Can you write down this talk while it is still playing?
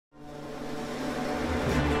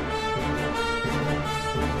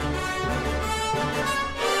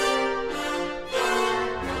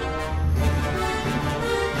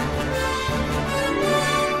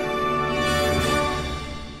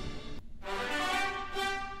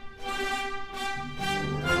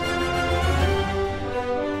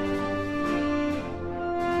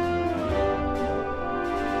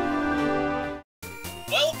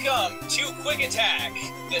Attack,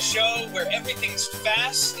 the show where everything's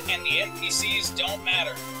fast and the NPCs don't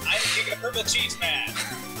matter. I'm Giga Purple CheeseMan.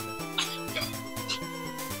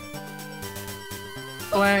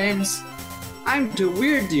 Flames. I'm the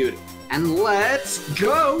weird dude, and let's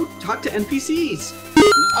go talk to NPCs.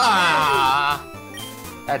 Ah,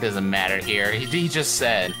 that doesn't matter here. He just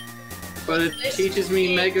said. But it teaches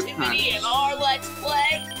me Mega Punch. In our Let's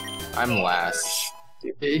Play. I'm last.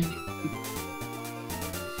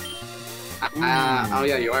 Oh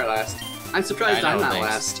yeah, you are last. I'm surprised I'm not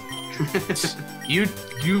last. You,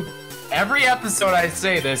 every episode I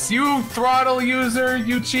say this. You throttle user,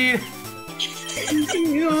 you cheat.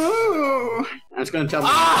 No. I was gonna tell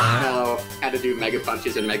Hello how to do Mega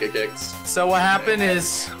Punches and Mega Kicks. So what happened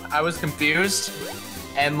is I was confused,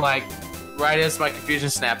 and like right as my confusion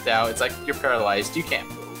snapped out, it's like you're paralyzed. You can't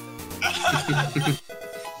move.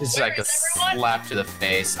 It's like a slap to the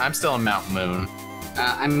face. I'm still in Mount Moon.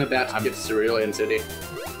 I'm about to get to Cerulean City.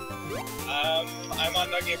 I'm on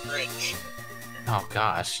Nugget Bridge. Oh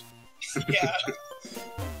gosh. Yeah.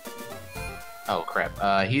 Oh crap.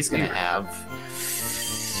 He's gonna have.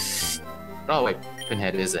 Oh wait,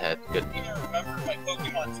 Pinhead is ahead. Good. I don't remember my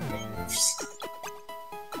Pokemon's moves.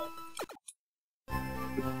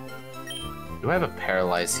 Do I have a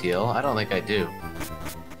paralyzed heal? I don't think I do.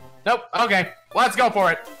 Nope. Okay, let's go for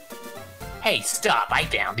it. Hey, stop! I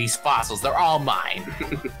found these fossils. They're all mine.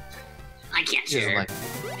 I can't share. Like,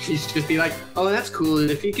 He's just be like, oh, that's cool. And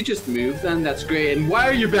if you could just move them, that's great. And why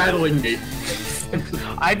are you battling me?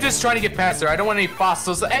 I'm just trying to get past there. I don't want any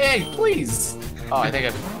fossils. Hey, please. Oh, I think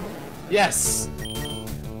I've. Yes.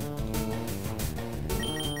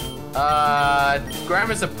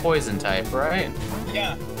 Grandma's a poison type, right?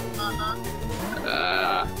 Yeah.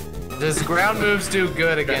 Does ground moves do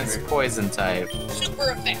good against poison type? Super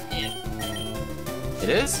effective. It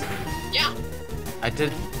is? Yeah. I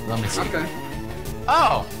did. Let me see. Okay.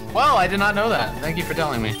 Oh, well, I did not know that. Thank you for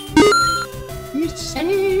telling me. You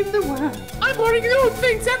save the world. I'm learning new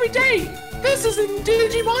things every day. This isn't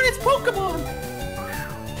Digimon, it's Pokemon.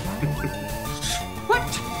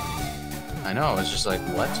 What? I know. I was just like,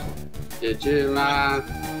 what? Digimon,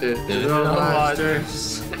 digital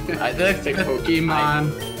monsters. I think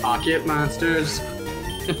Pokemon, pocket monsters.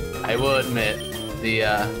 I will admit, the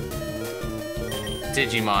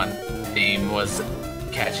Digimon theme was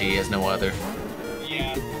catchy as no other.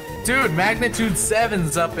 Yeah. Dude, magnitude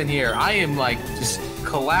 7's up in here. I am like just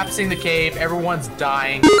collapsing the cave. Everyone's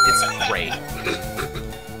dying. It's great.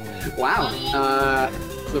 Wow.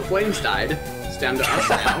 The flames died. It's down to us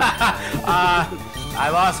now. I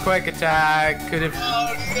lost quick attack. Could have.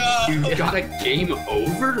 Oh no! You got a game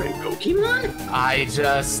over in Pokemon? I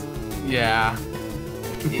just, yeah.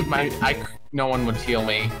 No one would heal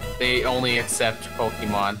me. They only accept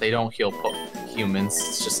Pokemon. They don't heal humans.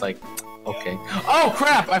 It's just like, okay. Oh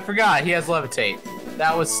crap! I forgot. He has levitate.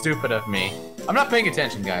 That was stupid of me. I'm not paying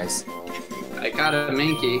attention, guys. I got a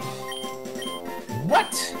Mankey.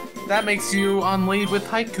 What? That makes you on lead with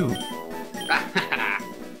Hiku.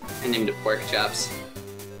 I named it Pork Chops.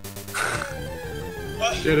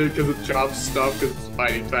 Get it because it chops stuff because it's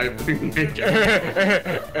fighting type.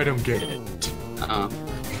 I don't get it.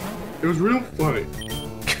 It was real funny.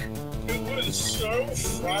 It was so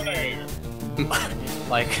funny.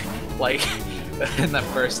 like in the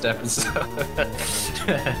first episode.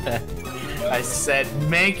 I said,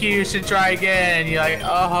 Mankey, you should try again. And you're like,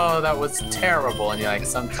 oh, that was terrible. And you're like,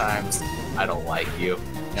 sometimes I don't like you.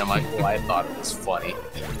 And I'm like, well, I thought it was funny.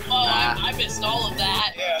 Oh, I missed all of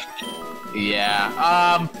that. Yeah.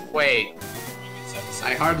 Yeah, wait.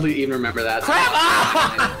 I hardly even remember that. Crap!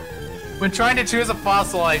 Ah! When trying to choose a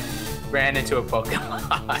fossil, I ran into a Pokemon.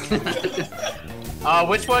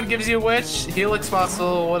 Which one gives you which? Helix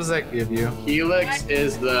fossil, what does that give you? Helix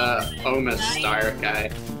is the Omastar guy.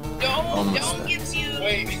 Don't gives you.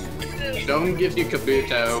 Wait. Dome gives you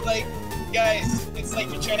Kabuto. It's like, guys, it's like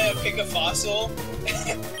you're trying to pick a fossil,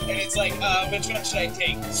 and it's like, which one should I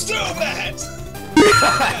take? Stupid!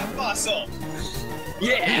 That fossil.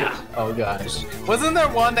 Yeah! Oh gosh. Wasn't there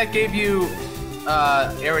one that gave you,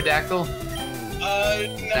 Aerodactyl?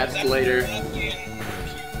 No, That's later.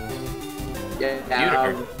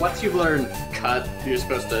 Yeah, once you learn Cut, you're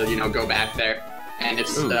supposed to, go back there. And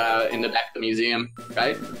it's in the back of the museum,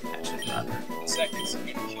 right? Seconds,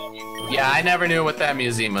 you're gonna kill me. Yeah, I never knew what that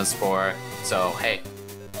museum was for, so hey.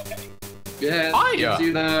 Okay. Yeah, Oh, yeah. gives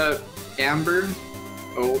you the Amber.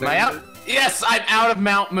 Oh, Am I out? Yes, I'm out of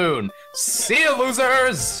Mount Moon. See you,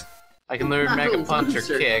 losers! I can learn I'm not Mega a Punch or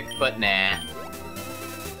loser. Kick, but nah.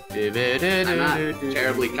 I'm not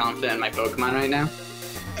terribly confident in my Pokemon right now.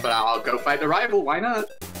 But I'll go fight the rival, why not?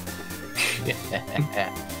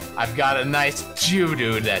 I've got a nice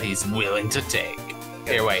Judo that he's willing to take.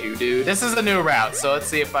 Here, wait. Dude. This is a new route, so let's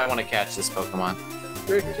see if I want to catch this Pokemon.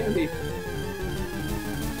 Rare candy.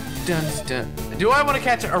 Dun, dun. Do I want to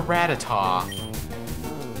catch a Rattata?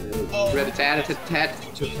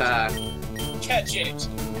 Rat-a-tat-tat-tat-tat. Catch it.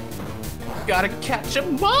 Gotta catch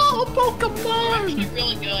 'em all, They're Pokemon! actually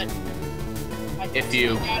really good.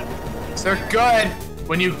 They're good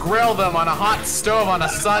when you grill them on a hot stove on a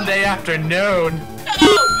Sunday afternoon.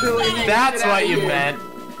 That's what you meant.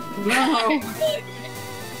 No.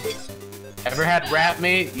 Ever had rat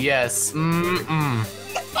meat? Yes. Mm-mm.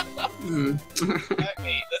 Rat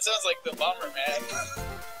meat. That sounds like the Bomberman.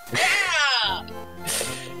 Yeah!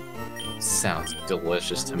 Sounds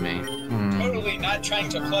delicious to me. Totally not trying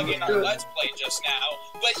to plug in our Let's Play just now,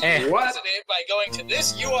 but you Hey. visited it by going to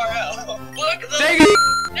this URL. Look at Dang this it!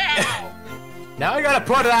 now! Now I gotta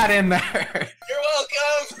put that in there. You're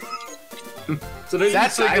welcome. So there's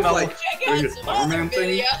It's actually gonna like Check there's out a some other Bomberman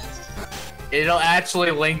thing. videos. It'll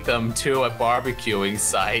actually link them to a barbecuing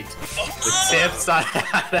site. The tips on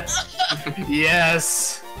how to...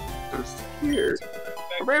 Yes. Here.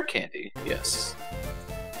 A rare candy, yes.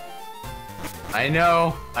 I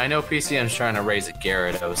know PCM's trying to raise a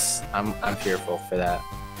Gyarados. I'm fearful for that.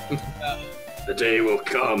 The day will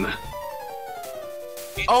come.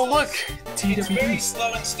 Oh look! It's very TWB.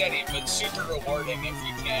 slow and steady, but super rewarding if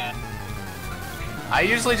you can. I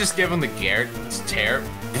usually just give him the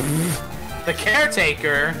the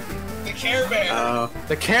caretaker, The Care Bear.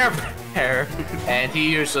 the care bear, and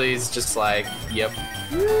he usually is just like, yep.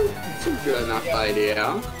 It's a good enough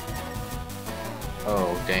idea.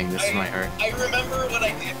 Oh dang, this might hurt. I remember what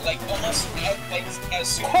I did, like almost as soon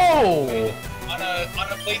as Oh! on a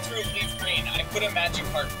playthrough of Leaf Green, I put a magic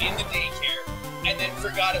card in the daycare and then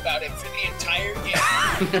forgot about it for the entire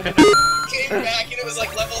game. Came back and it was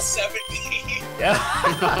like level 70. Yeah.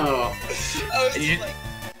 Oh. I was You- like,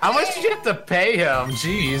 How much did you have to pay him?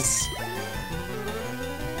 Jeez.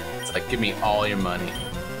 It's like, give me all your money.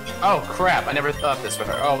 Oh crap! I never thought this for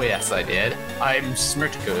her. Oh yes, I did. I'm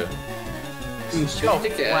Smirtka. So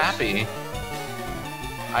flappy.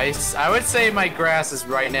 I would say my grass is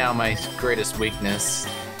right now my greatest weakness.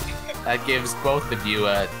 That gives both of you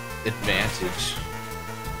a advantage.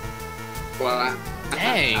 Well,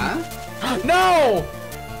 Dang. huh? No!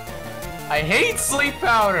 I hate sleep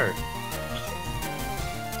powder.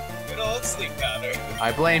 good old sleep powder.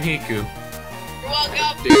 I blame Hiku. You're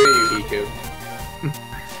welcome. Dare you, Hiku?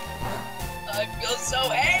 I feel so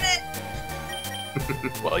hated.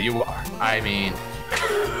 Well, you are. I mean,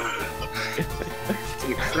 It's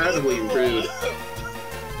incredibly rude.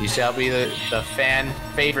 you shall be the fan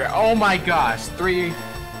favorite. Oh my gosh, three,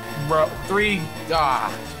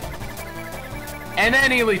 and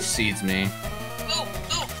then he leech seeds me. Ooh,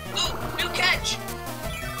 new catch.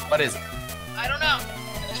 What is it? I don't know.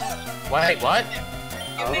 Wait, what?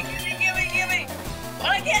 Give me.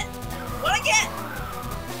 What I get?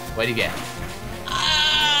 What do you get?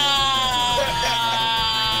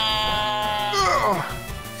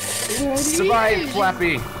 Survive,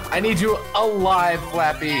 Flappy. I need you alive,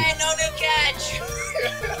 Flappy. Hey, no new catch.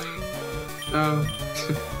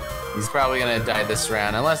 He's probably gonna die this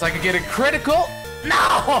round unless I could get a critical.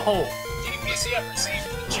 No! GPC have received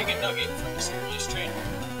the chicken nugget from the serious trainer.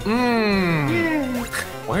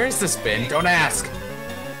 Where has this been? Don't ask.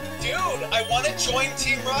 Dude, I want to join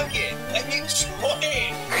Team Rocket. Let me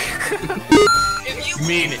join. If you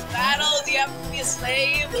Mean lose it. battle, do you have to be a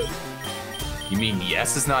slave? You mean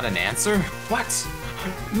yes is not an answer? What?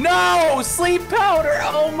 No! Sleep powder!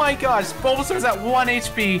 Oh my gosh! Bulbasaur's at 1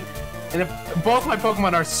 HP, and if both my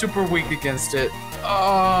Pokemon are super weak against it.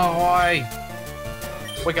 Oh, why?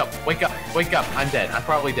 Wake up, wake up, wake up. I'm dead. I'm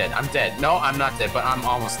probably dead. I'm dead. No, I'm not dead, but I'm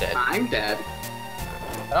almost dead. I'm dead.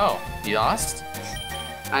 Oh, you lost?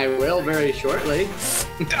 I will very shortly.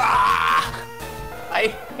 Ah! I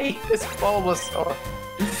hate this Bulbasaur.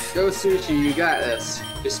 Go, Sushi, you got this.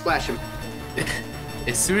 Just splash him.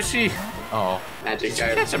 Is Sushi? Oh, Magic did you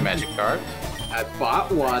card. catch a magic card? I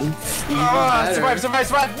bought one. Oh, survive!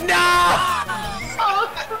 No!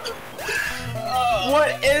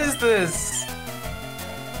 What is this?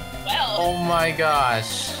 Well, Oh my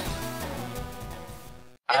gosh.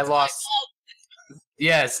 I it's my lost. fault.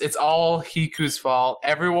 Yes, it's all Hiku's fault.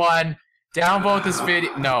 Everyone, downvote this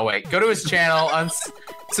video. No, wait. Go to his channel,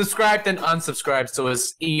 subscribe, then unsubscribe so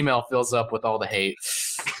his email fills up with all the hate.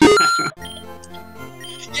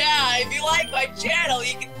 Yeah, if you like my channel,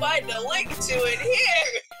 you can find a link to it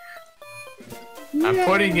here. I'm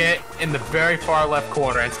putting it in the very far left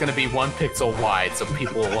corner. It's going to be 1 pixel wide so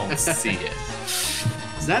people won't see it.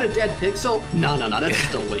 Is that a dead pixel? No, that's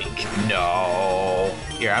just a link. No.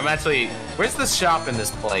 Here, I'm actually. Where's the shop in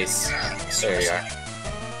this place? There you are.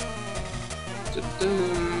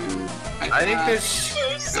 I think there's.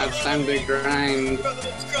 It's time to grind.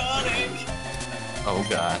 Oh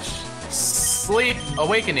gosh. Sleep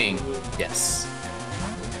awakening. Yes.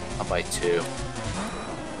 I'll buy 2.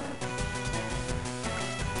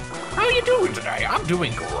 How are you doing today? I'm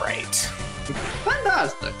doing great.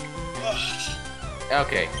 Fantastic.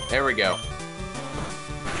 Okay, there we go.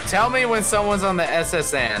 Tell me when someone's on the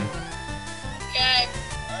SSN. Okay.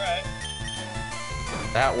 Alright.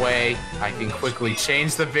 That way, I can quickly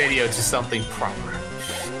change the video to something proper.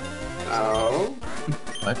 Oh.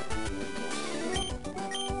 What?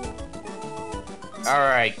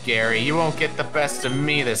 Alright, Gary, you won't get the best of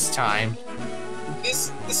me this time.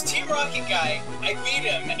 This Team Rocket guy, I beat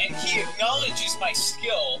him, and he acknowledges my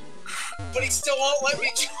skill, but he still won't let me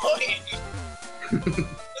join.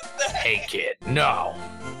 Hey, kid, no.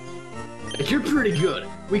 You're pretty good.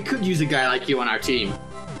 We could use a guy like you on our team.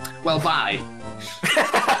 Well, bye.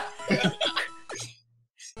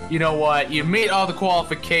 You know what? You meet all the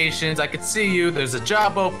qualifications. I could see you. There's a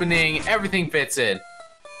job opening. Everything fits in.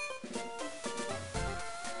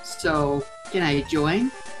 So, can I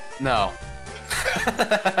join? No.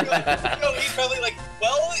 No, he's probably like,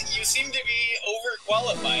 well, you seem to be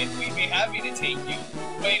overqualified. We'd be happy to take you.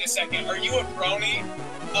 Wait a second, are you a brony?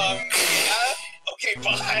 Yeah? Okay,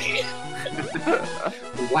 bye.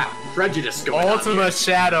 Wow, prejudice going on Ultima here.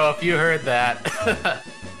 Shadow, if you heard that.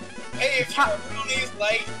 Hey, if you're a brony,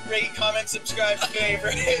 like, rate, comment, subscribe,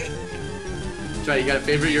 favorite. That's right, you gotta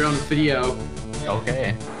favorite your own video.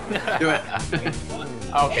 Okay. Do it.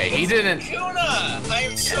 Okay, he didn't. Kuna! I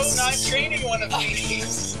am so not training one of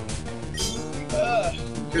these.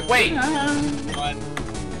 Wait. Come on.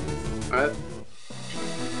 What?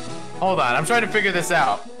 Hold on, I'm trying to figure this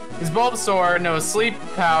out. His Bulbasaur knows Sleep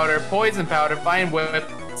Powder, Poison Powder, Vine Whip,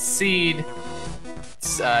 Seed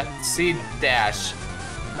Dash.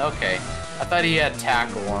 Okay. I thought he had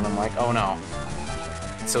Tackle, and I'm like, oh no.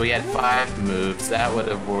 So he had 5 moves. That would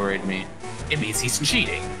have worried me. It means he's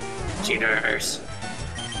cheating. Cheaters.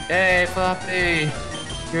 Hey, Fluffy.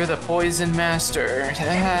 You're the Poison Master. They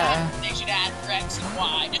should add X and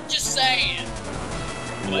Y. Just saying.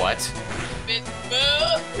 What? 5th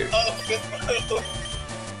move. Oh, 5th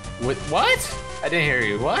move. With what? I didn't hear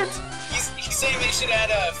you. What? He's saying they should add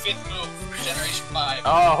a 5th move for Generation 5.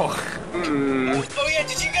 Oh. Oh yeah,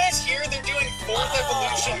 did you guys hear they're doing 4th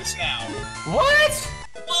evolutions now? What?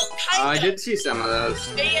 Well, Oh, kind I of. did see some of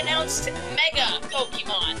those. They announced Mega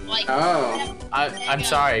Pokemon. Like. Oh. I'm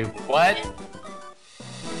sorry. What?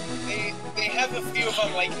 They have a few of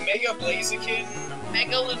them, like Mega Blaziken.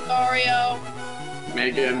 Mega Lucario.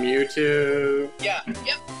 Mega Mewtwo. Yeah,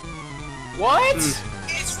 Yep. What?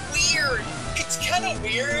 it's weird. It's kind of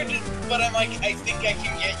weird, but I'm like, I think I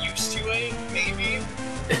can get used to it, maybe.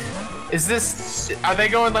 Is this? Are they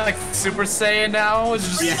going like Super Saiyan now? It's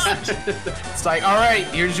just. Yeah. It's like, all right,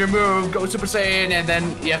 here's your move, go Super Saiyan, and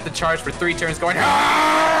then you have to charge for 3 turns, going,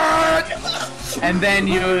 "Ah!" And then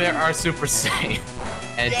you are Super Saiyan.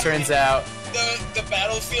 And it Yeah, turns out. The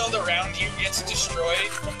battlefield around you gets destroyed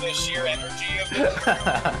from the sheer energy of it.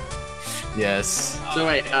 Yes. So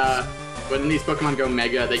wait, when these Pokemon go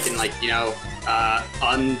Mega, they can like,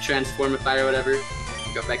 untransformify or whatever.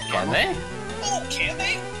 Go back to Can normal. they? Oh, can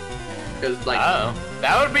they? Because like, Oh,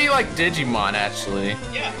 that would be like Digimon, actually.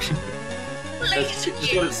 Yeah. that's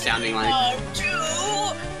just what it's sounding like.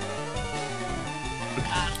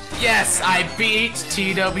 Yes, I beat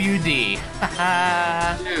TWD.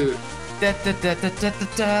 Dude,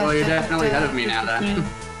 well, you're definitely ahead of me now then.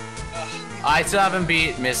 I still haven't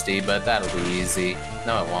beat Misty, but that'll be easy.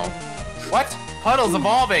 No, it won't. What? Puddle's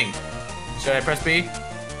evolving. Should I press B?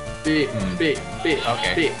 B, B, B,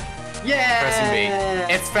 Okay. B. Yeah! Pressing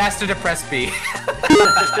B. It's faster to press B.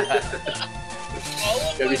 All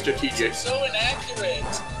of Gotta be my strategic. moves are so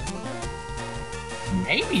inaccurate.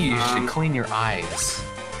 Maybe you should clean your eyes.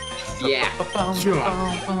 Yeah. I look was your at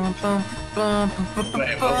funnel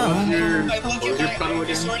my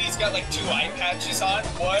again? sword, he's got like 2 eye patches on.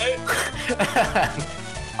 What?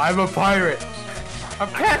 I'm a pirate. I'm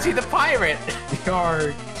Patchy the pirate.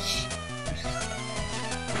 Yarg.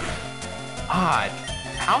 Odd.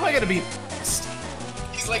 How am I gonna be?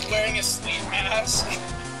 He's like wearing a sleep mask.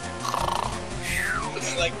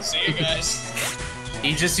 He's like, see you guys.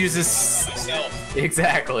 He just uses. Myself.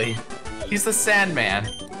 Exactly. He's the Sandman.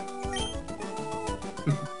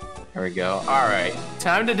 There we go. Alright.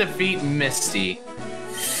 Time to defeat Misty.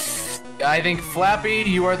 I think, Flappy,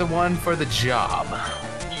 you are the one for the job. You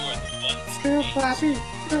are the one for me.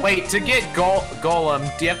 Wait, to get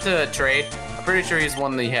Golem, do you have to trade? I'm pretty sure he's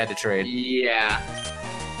one that you had to trade. Yeah.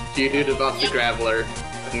 You do debuff the Graveler,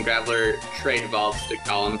 and Graveler trade evolves to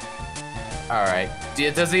Golem. Alright.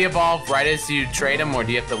 Does he evolve right as you trade him, or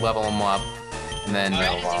do you have to level him up and then Right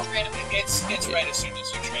he'll as you evolve? trade him, it's right as soon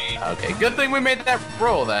as you trade. Okay, good thing we made that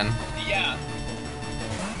roll then. Yeah.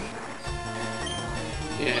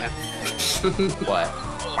 Yeah. What?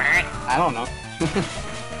 I don't know.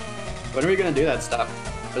 When are we gonna do that stuff?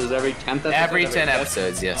 Is it every 10th episode? Every 10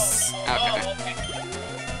 episodes, yes. Okay. Okay.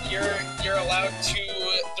 You're allowed to.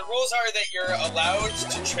 The rules are that you're allowed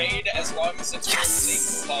to trade as long as it's for the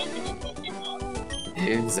sake of evolving a Pokemon.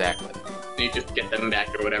 Exactly. You just get them back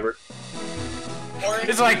or whatever. Or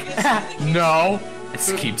It's like, no. It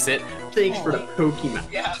just keeps it. Thanks for the Pokemon.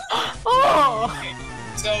 Yeah. Oh! Okay.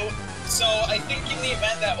 So I think in the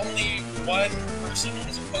event that only one person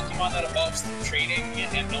has a Pokemon that evolves through trading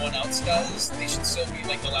and no one else does, they should still be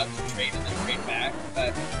like allowed to trade and then trade back.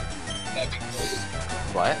 That'd be cool.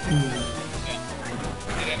 What? Yeah.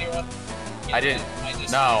 Did anyone? I didn't. I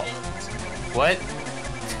just No. What?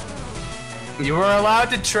 You were allowed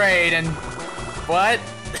to trade and... What?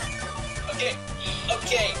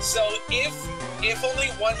 Okay. So if only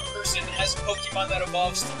one person has a Pokemon that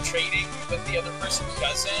evolves through trading, but the other person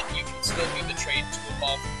doesn't, you can still do the trade to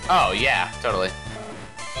evolve. Oh, yeah, totally.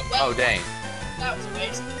 Okay. Oh, dang. That was a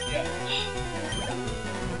waste. Yeah.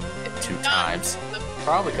 2 times.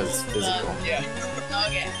 Probably because it's physical. Yeah.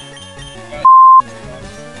 Okay.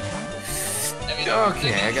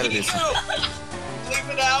 Okay, I gotta do something. Bleep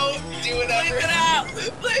it out. Do whatever. Bleep it out!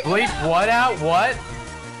 Bleep what out? What?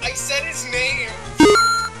 I said his name.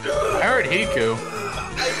 I heard Hiku.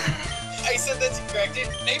 I said that to correct it.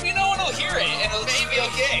 Maybe no one will hear it, and it'll just be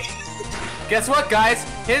okay. Guess what, guys?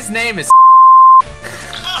 His name is...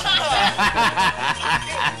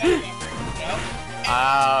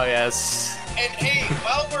 Oh, yes. And hey,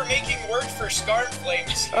 while we're making work for Scarf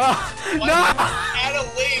Flames, Oh, why no! not add a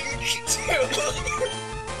link to...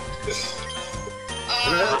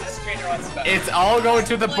 this trainer wants to It's all going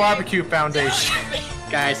to the Barbecue Foundation.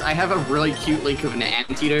 Guys, I have a really cute link of an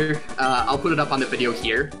anteater. I'll put it up on the video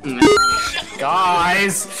here.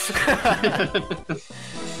 Guys!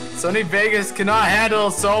 Sony Vegas cannot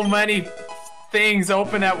handle so many things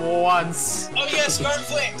open at once. Oh yeah, Scarf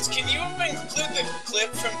Flames, can you include the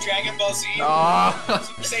clip from Dragon Ball Z? Oh,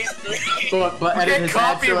 Say 3. but edit get his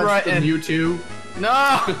ad so it's copyrighted. from YouTube.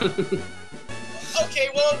 no! Okay,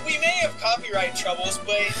 well, we may have copyright troubles,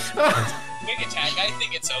 but Big Attack, I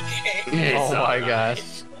think it's okay. Oh my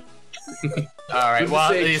gosh. Alright, well,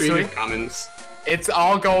 Creative Commons. it's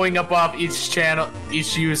all going above each channel,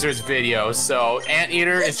 each user's video, so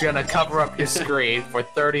Anteater is gonna cover up his screen for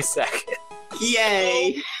 30 seconds.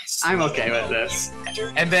 Yay! I'm okay with this.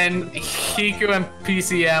 And then Hiku and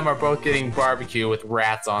PCM are both getting barbecue with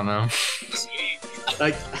rats on them.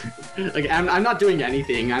 Like I'm not doing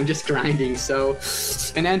anything. I'm just grinding. So,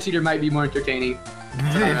 an anteater might be more entertaining.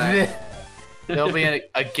 Alright. There'll be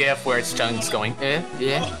a gif where its tongue's going,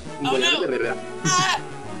 yeah. Oh no!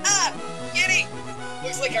 Kitty!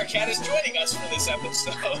 Looks like our cat is joining us for this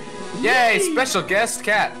episode. Yay, special guest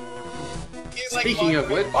cat. He's like, Speaking of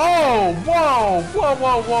which, Oh, whoa,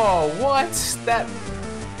 what? That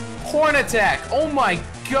horn attack, oh my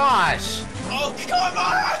gosh. oh come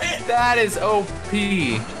on! That is OP.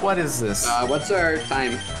 What is this? what's our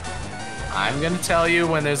time? I'm gonna tell you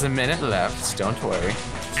when there's a minute left, don't worry.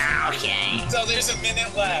 Okay. So there's a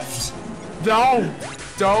minute left. No,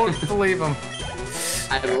 don't believe him.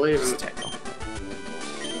 I believe him.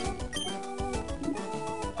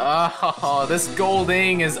 Oh, this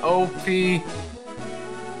Golding is OP.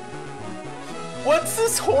 What's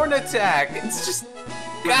this horn attack? It's just...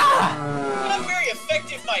 Ah! Not very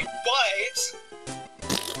effective, my butt.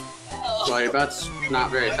 Well, your butt's not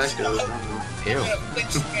very effective. Ew. I'm gonna flinch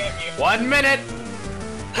spam you. 1 minute!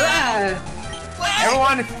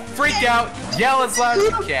 Everyone, freak out, yell as loud as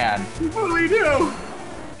you can. What do we do?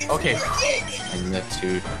 Okay.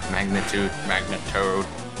 Magnitude.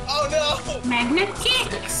 Oh no!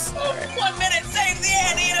 Magnetics. Oh, 1 minute, save the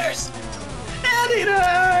anteaters!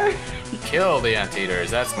 Anteater! Kill the anteaters,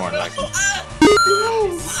 that's more like it.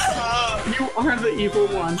 You are the evil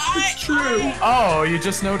one. It's true. Oh, you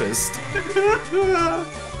just noticed.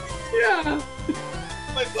 Yeah.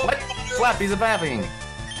 My What? Pokemon are... Flappy's a babbing.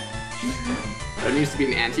 There needs to be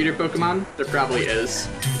an anteater Pokemon. There probably is.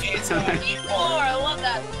 It's Oh, I love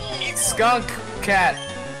that. Skunk cat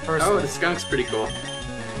person. Oh, the skunk's pretty cool.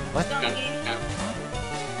 What? Skunk,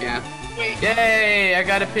 yeah. Wait, Yay, I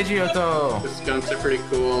got a Pidgeotto. The skunks are pretty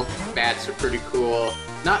cool. Bats are pretty cool.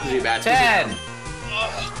 Not Zubats. 10.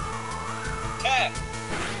 10.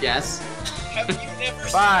 Yes. Have you never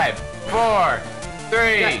 5, 4,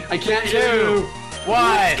 3, I can't 2, hear you.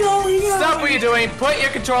 1. going on? Stop what you're doing. Put your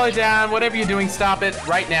controller down. Whatever you're doing, stop it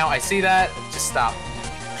right now. I see that. Just stop.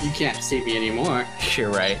 You can't see me anymore. You're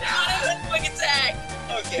right. Quick attack!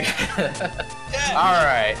 Okay. Yeah. All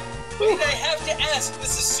right. Wait, I have to ask.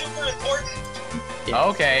 This is super important. Yes.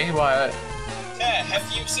 Okay. What? Yeah,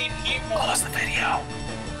 have you seen Heatmore? Pause the video.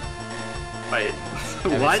 Wait.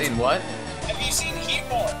 Have What? you seen what? Have you seen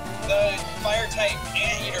Heatmore, the fire type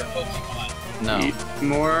anteater Pokemon? No. Eat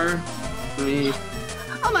more. Me.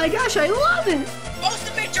 Oh my gosh, I love it. Post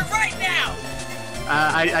the picture right now!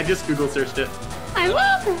 I just Google searched it. I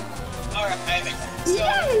love it. Alright, so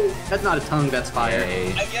Yay. That's not a tongue, that's fire.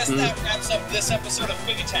 Yay. I guess that wraps up this episode of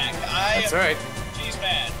Quick Attack. That's right.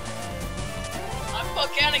 CheeseMan. I'm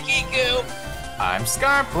Volcanic Hiku. I'm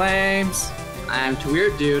Scar Flames. I'm too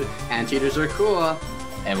weird, dude. Anteaters are cool.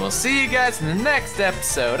 And we'll see you guys in the next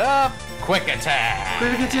episode of Quick Attack.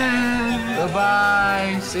 Quick attack.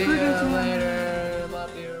 Goodbye. See you later.